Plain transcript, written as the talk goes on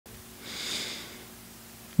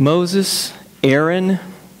Moses, Aaron,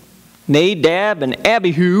 Nadab, and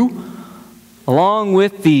Abihu, along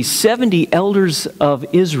with the 70 elders of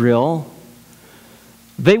Israel,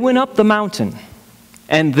 they went up the mountain,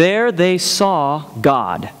 and there they saw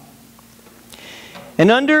God. And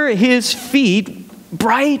under his feet,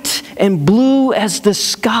 bright and blue as the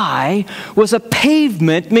sky, was a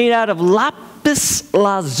pavement made out of lapis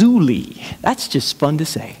lazuli. That's just fun to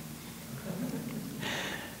say.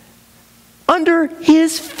 Under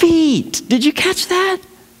his feet. Did you catch that?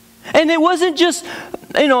 And it wasn't just,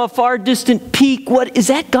 a far distant peak. What is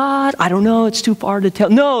that, God? I don't know. It's too far to tell.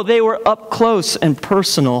 No, they were up close and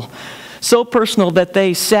personal. So personal that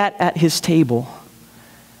they sat at his table.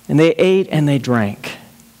 And they ate and they drank.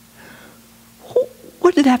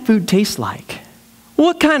 What did that food taste like?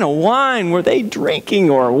 What kind of wine were they drinking,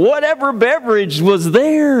 or whatever beverage was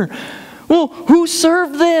there? Well, who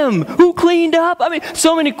served them? Who cleaned up? I mean,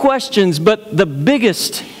 so many questions, but the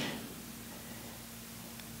biggest,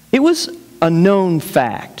 it was a known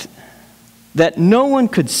fact that no one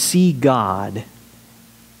could see God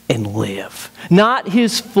and live. Not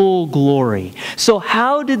his full glory. So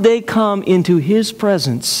how did they come into his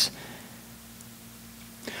presence?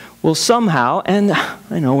 Well, somehow, and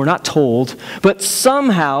I know we're not told, but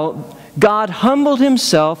somehow God humbled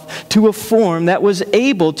himself to a form that was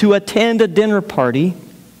able to attend a dinner party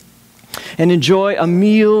and enjoy a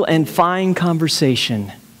meal and fine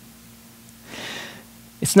conversation.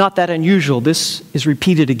 It's not that unusual. This is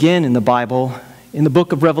repeated again in the Bible, in the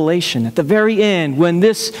book of Revelation. At the very end, when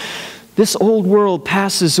this old world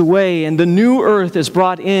passes away and the new earth is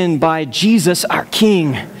brought in by Jesus, our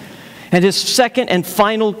King, and his second and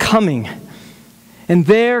final coming. And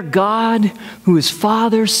there, God, who is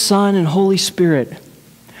Father, Son, and Holy Spirit,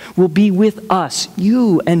 will be with us,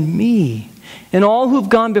 you and me, and all who've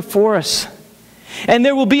gone before us. And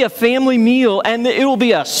there will be a family meal, and it will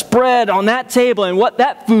be a spread on that table, and what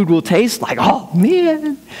that food will taste like, oh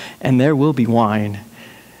man. And there will be wine.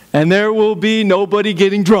 And there will be nobody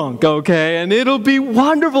getting drunk, okay? And it'll be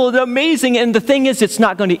wonderful and amazing. And the thing is, it's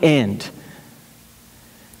not going to end.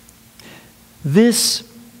 This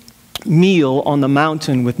meal on the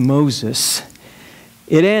mountain with Moses,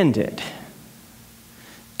 it ended.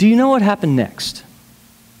 Do you know what happened next?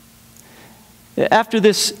 After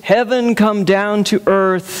this heaven come down to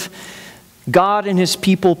earth, God and his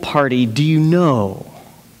people party, do you know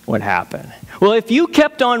what happened? Well, if you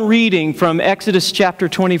kept on reading from Exodus chapter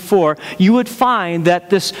 24, you would find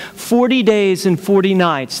that this 40 days and 40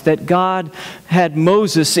 nights that God had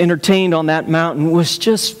Moses entertained on that mountain was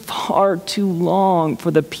just far too long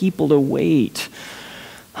for the people to wait.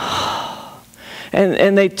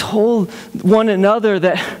 And they told one another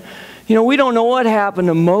that, we don't know what happened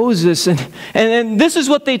to Moses. And this is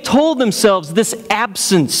what they told themselves, this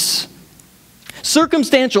absence.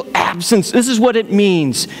 Circumstantial absence, this is what it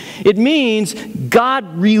means. It means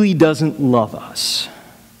God really doesn't love us.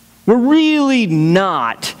 We're really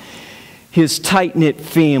not his tight-knit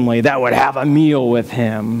family that would have a meal with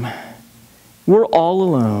him. We're all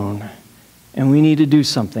alone, and we need to do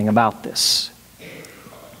something about this.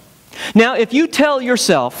 Now, if you tell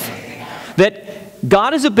yourself that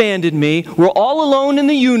God has abandoned me, we're all alone in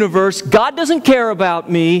the universe, God doesn't care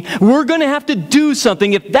about me, we're going to have to do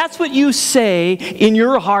something. If that's what you say in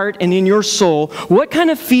your heart and in your soul, what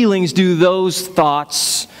kind of feelings do those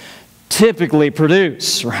thoughts typically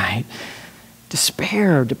produce, right?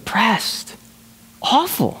 Despair, depressed,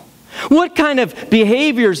 awful. What kind of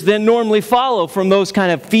behaviors then normally follow from those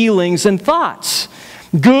kind of feelings and thoughts?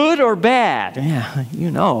 Good or bad? Yeah,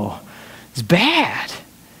 it's bad.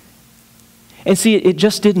 And see, it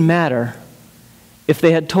just didn't matter if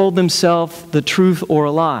they had told themselves the truth or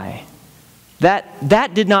a lie.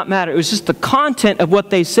 That did not matter. It was just the content of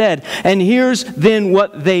what they said. And here's then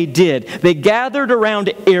what they did. They gathered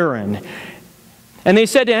around Aaron. And they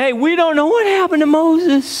said to him, hey, we don't know what happened to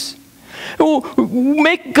Moses.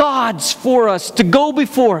 Make gods for us to go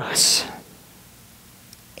before us.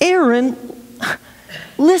 Aaron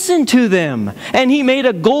listened to them. And he made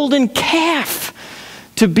a golden calf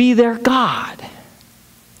to be their God.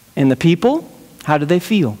 And the people, how did they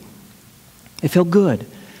feel? They felt good.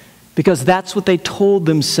 Because that's what they told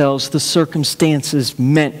themselves the circumstances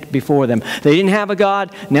meant before them. They didn't have a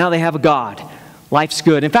God, now they have a God. Life's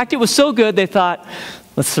good. In fact, it was so good they thought,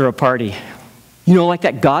 let's throw a party. Like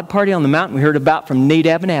that God party on the mountain we heard about from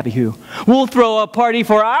Nadab and Abihu. We'll throw a party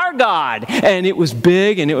for our God. And it was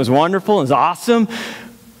big and it was wonderful and it was awesome.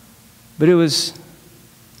 But it was,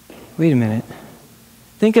 wait a minute.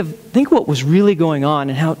 Think what was really going on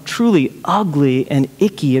and how truly ugly and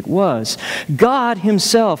icky it was. God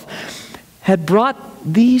himself had brought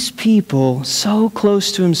these people so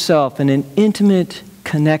close to himself in an intimate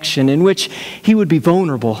connection in which he would be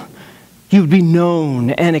vulnerable. He would be known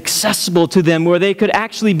and accessible to them, where they could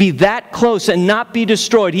actually be that close and not be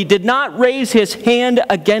destroyed. He did not raise his hand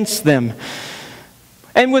against them.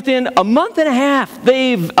 And within a month and a half,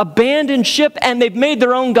 they've abandoned ship and they've made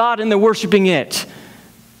their own god and they're worshiping it.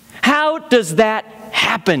 How does that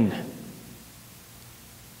happen?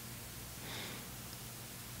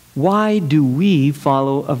 Why do we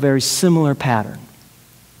follow a very similar pattern?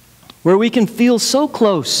 Where we can feel so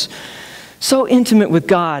close, so intimate with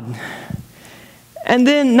God, and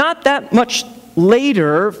then not that much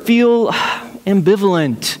later feel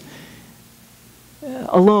ambivalent,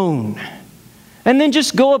 alone, and then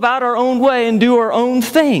just go about our own way and do our own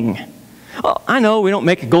thing. Oh, I know we don't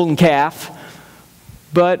make a golden calf,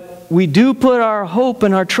 but we do put our hope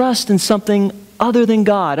and our trust in something other than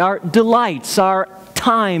God, our delights, our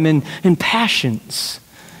time and passions.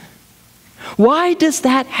 Why does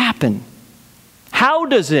that happen? How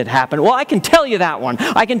does it happen? Well, I can tell you that one.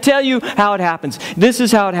 I can tell you how it happens. This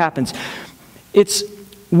is how it happens. It's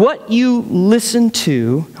what you listen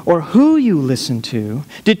to, or who you listen to,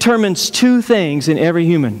 determines two things in every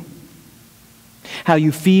human: how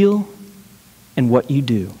you feel and what you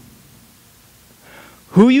do.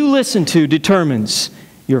 Who you listen to determines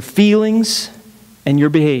your feelings and your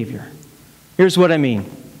behavior. Here's what I mean.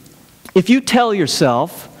 If you tell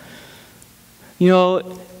yourself,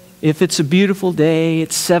 if it's a beautiful day,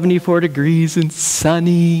 it's 74 degrees and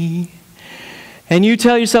sunny, and you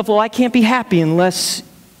tell yourself, well, I can't be happy unless,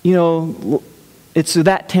 it's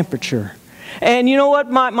that temperature. And you know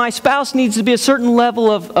what? My spouse needs to be a certain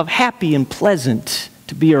level of happy and pleasant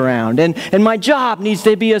to be around. And my job needs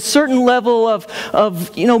to be a certain level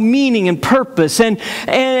of meaning and purpose.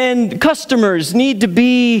 And customers need to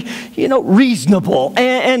be, reasonable.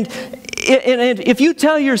 And if you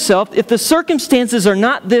tell yourself, if the circumstances are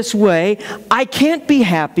not this way, I can't be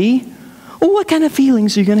happy, well, what kind of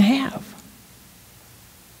feelings are you going to have?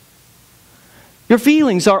 Your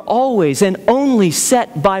feelings are always and only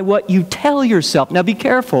set by what you tell yourself. Now be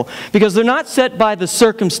careful, because they're not set by the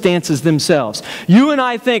circumstances themselves. You and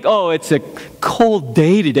I think, oh, it's a cold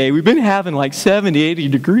day today. We've been having like 70, 80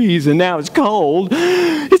 degrees, and now it's cold.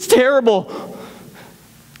 It's terrible.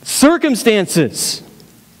 Circumstances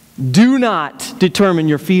do not determine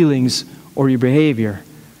your feelings or your behavior,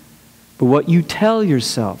 but what you tell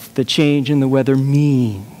yourself the change in the weather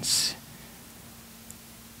means.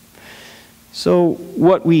 So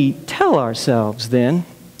what we tell ourselves then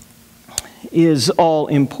is all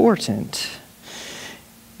important.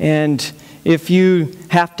 And if you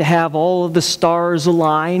have to have all of the stars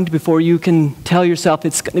aligned before you can tell yourself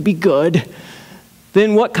it's going to be good,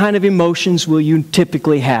 then what kind of emotions will you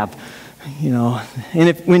typically have?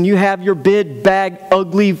 And when you have your big bag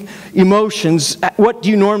ugly emotions, what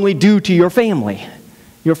do you normally do to your family,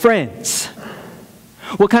 your friends?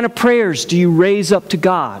 What kind of prayers do you raise up to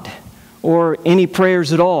God? Or any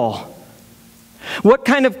prayers at all? What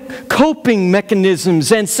kind of coping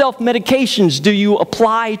mechanisms and self-medications do you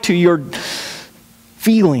apply to your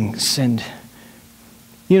feelings? And,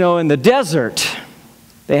 in the desert,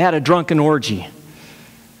 they had a drunken orgy.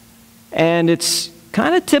 And it's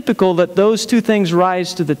kind of typical that those two things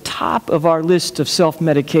rise to the top of our list of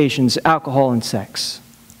self-medications: alcohol and sex.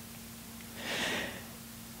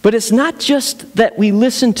 But it's not just that we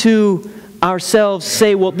listen to ourselves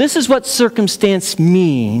say, well, this is what circumstance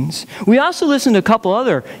means. We also listen to a couple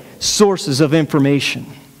other sources of information.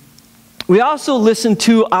 We also listen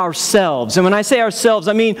to ourselves. And when I say ourselves,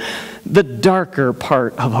 I mean the darker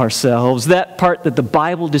part of ourselves, that part that the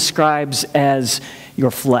Bible describes as your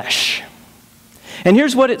flesh. And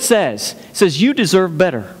here's what it says. It says, you deserve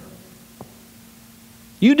better.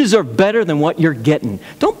 You deserve better than what you're getting.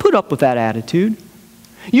 Don't put up with that attitude.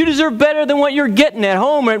 You deserve better than what you're getting at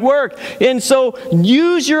home, at work. And so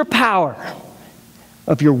use your power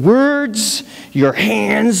of your words, your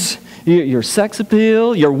hands, your sex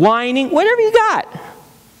appeal, your whining, whatever you got.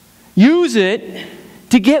 Use it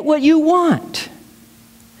to get what you want.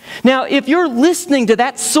 Now, if you're listening to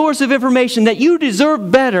that source of information that you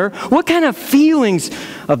deserve better, what kind of feelings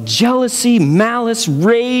of jealousy, malice,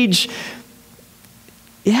 rage?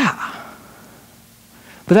 Yeah.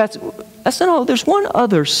 But that's not all. There's one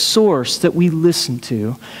other source that we listen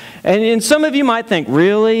to. And some of you might think,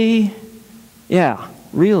 really? Yeah,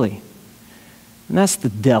 really. And that's the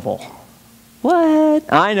devil.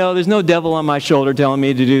 What? I know, there's no devil on my shoulder telling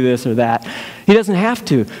me to do this or that. He doesn't have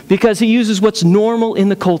to, because he uses what's normal in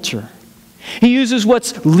the culture. He uses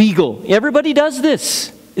what's legal. Everybody does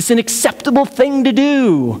this. It's an acceptable thing to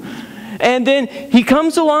do. And then he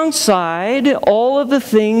comes alongside all of the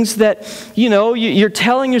things that, you're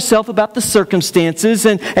telling yourself about the circumstances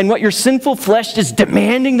and what your sinful flesh is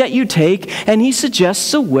demanding that you take. And he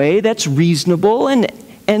suggests a way that's reasonable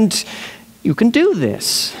and you can do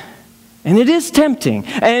this. And it is tempting.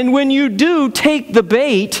 And when you do take the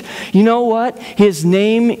bait, you know what? His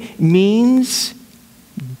name means,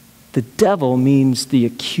 the devil means the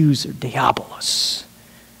accuser, diabolos.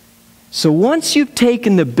 So once you've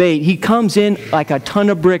taken the bait, he comes in like a ton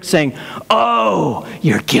of bricks saying, oh,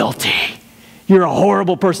 you're guilty. You're a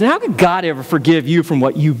horrible person. How could God ever forgive you from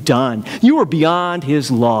what you've done? You are beyond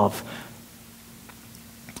his love.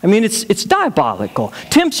 I mean, it's diabolical.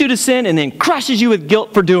 Tempts you to sin and then crushes you with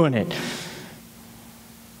guilt for doing it.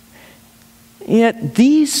 Yet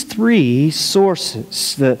these three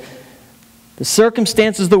sources, the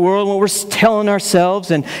circumstances of the world, what we're telling ourselves,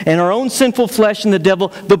 and our own sinful flesh and the devil,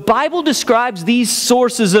 the Bible describes these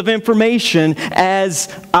sources of information as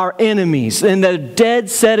our enemies, and they're dead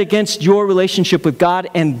set against your relationship with God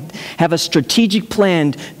and have a strategic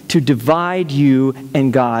plan to divide you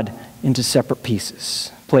and God into separate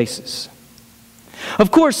places.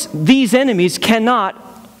 Of course, these enemies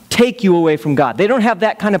cannot take you away from God. They don't have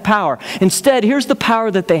that kind of power. Instead, here's the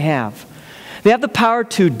power that they have. They have the power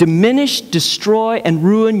to diminish, destroy, and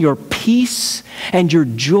ruin your peace and your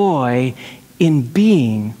joy in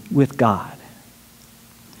being with God.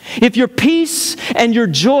 If your peace and your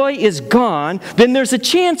joy is gone, then there's a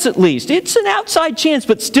chance at least. It's an outside chance,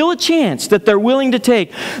 but still a chance that they're willing to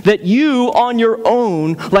take, that you on your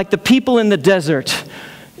own, like the people in the desert,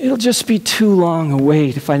 it'll just be too long a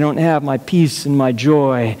wait if I don't have my peace and my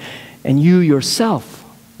joy, and you yourself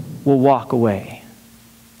will walk away.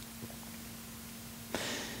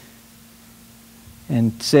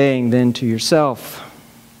 And saying then to yourself,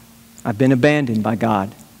 I've been abandoned by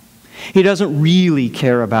God. He doesn't really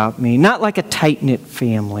care about me, not like a tight-knit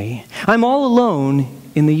family. I'm all alone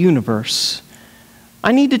in the universe.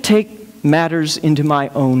 I need to take matters into my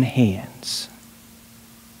own hands.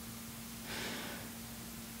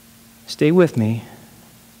 Stay with me.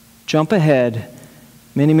 Jump ahead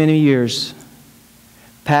many, many years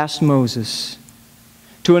past Moses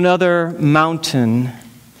to another mountain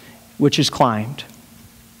which is climbed.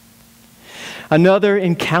 Another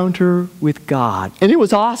encounter with God. And it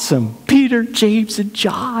was awesome. Peter, James, and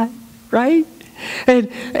John, right? And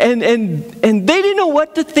they didn't know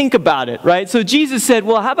what to think about it, right? So Jesus said,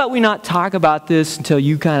 well, how about we not talk about this until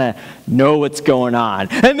you kind of know what's going on?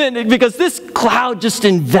 And then, because this cloud just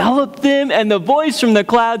enveloped them, and the voice from the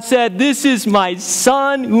cloud said, this is my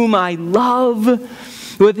son whom I love.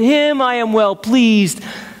 With him I am well pleased.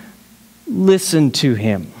 Listen to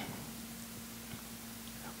him.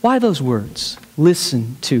 Why those words?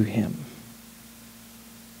 Listen to him.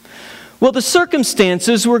 Well, the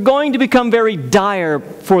circumstances were going to become very dire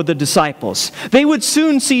for the disciples. They would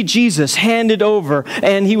soon see Jesus handed over,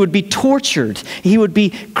 and he would be tortured. He would be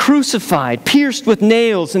crucified, pierced with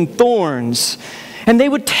nails and thorns. And they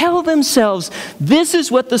would tell themselves, this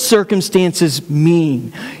is what the circumstances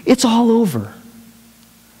mean. It's all over.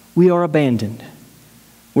 We are abandoned.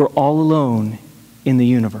 We're all alone in the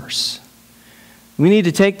universe. We need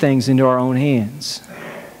to take things into our own hands.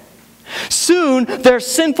 Soon, their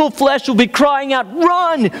sinful flesh will be crying out,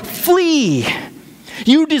 run, flee.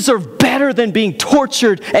 You deserve better than being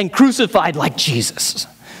tortured and crucified like Jesus.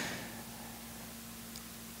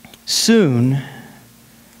 Soon,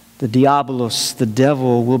 the diabolos, the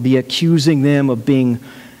devil, will be accusing them of being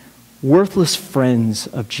worthless friends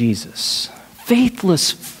of Jesus,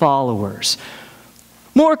 faithless followers,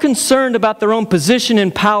 more concerned about their own position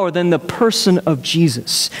and power than the person of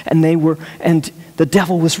Jesus. And the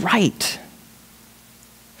devil was right.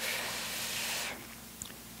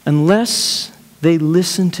 Unless they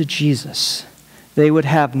listened to Jesus, they would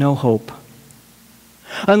have no hope.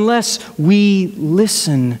 Unless we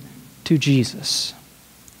listen to Jesus.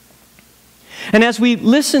 And as we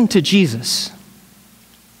listen to Jesus,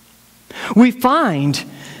 we find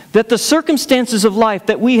that the circumstances of life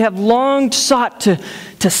that we have long sought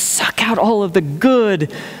to suck out all of the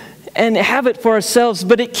good and have it for ourselves,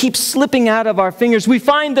 but it keeps slipping out of our fingers. We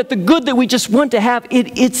find that the good that we just want to have,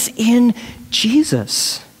 it's in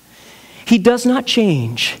Jesus. He does not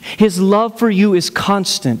change. His love for you is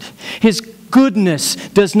constant. His goodness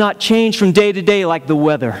does not change from day to day like the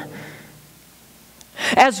weather.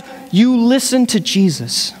 As you listen to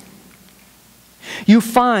Jesus, you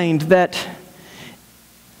find that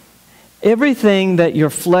everything that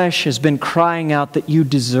your flesh has been crying out that you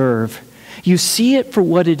deserve, you see it for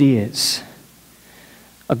what it is.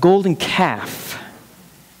 A golden calf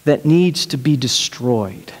that needs to be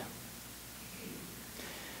destroyed.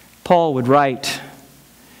 Paul would write,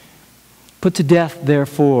 "Put to death,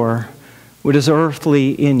 therefore, what is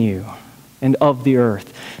earthly in you and of the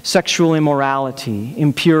earth: sexual immorality,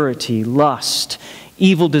 impurity, lust,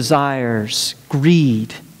 evil desires,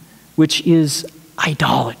 greed, which is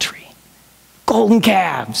idolatry." Golden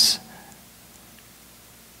calves.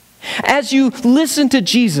 As you listen to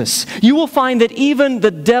Jesus, you will find that even the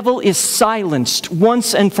devil is silenced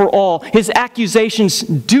once and for all. His accusations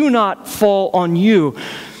do not fall on you.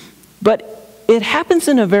 But it happens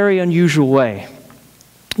in a very unusual way.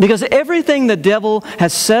 Because everything the devil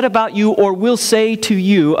has said about you or will say to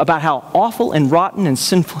you about how awful and rotten and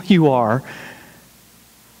sinful you are,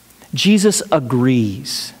 Jesus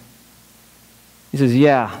agrees. He says,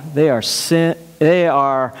 yeah, they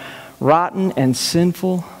are rotten and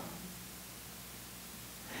sinful.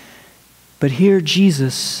 But hear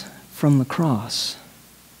Jesus from the cross.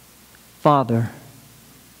 Father,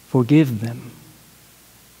 forgive them.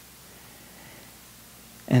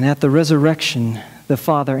 And at the resurrection, the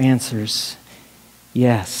Father answers,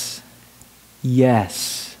 yes,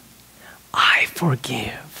 yes, I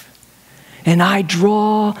forgive. And I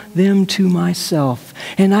draw them to myself.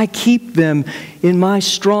 And I keep them in my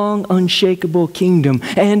strong, unshakable kingdom.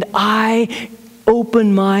 And I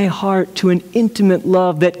open my heart to an intimate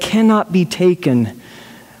love that cannot be taken.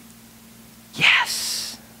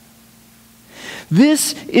 Yes.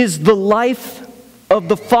 This is the life of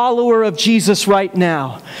the follower of Jesus right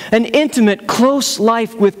now. An intimate, close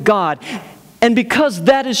life with God. And because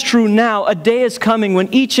that is true now, a day is coming when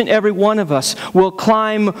each and every one of us will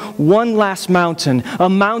climb one last mountain, a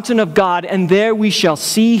mountain of God, and there we shall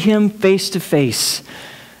see Him face to face.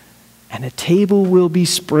 And a table will be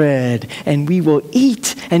spread, and we will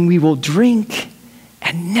eat, and we will drink,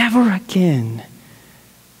 and never again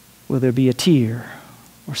will there be a tear,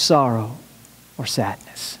 or sorrow, or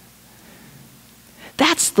sadness.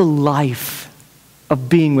 That's the life of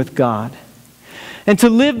being with God. And to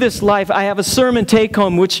live this life, I have a sermon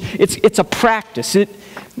take-home, which it's a practice,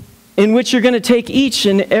 in which you're going to take each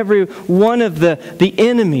and every one of the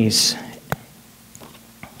enemies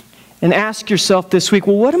and ask yourself this week,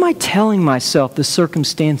 well, what am I telling myself the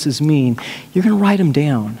circumstances mean? You're going to write them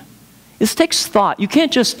down. This takes thought. You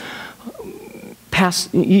can't just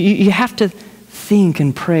pass. You have to think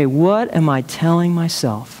and pray. What am I telling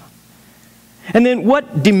myself? And then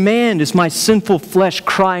what demand is my sinful flesh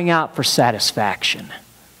crying out for satisfaction?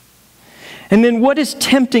 And then what is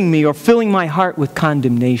tempting me or filling my heart with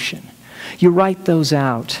condemnation? You write those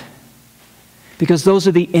out, because those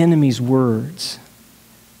are the enemy's words.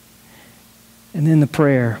 And then the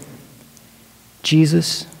prayer,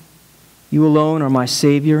 Jesus, you alone are my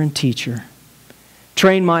Savior and teacher.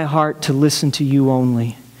 Train my heart to listen to you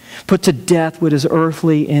only. Put to death what is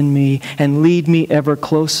earthly in me, and lead me ever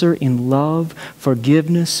closer in love,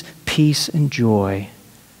 forgiveness, peace, and joy.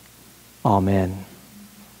 Amen.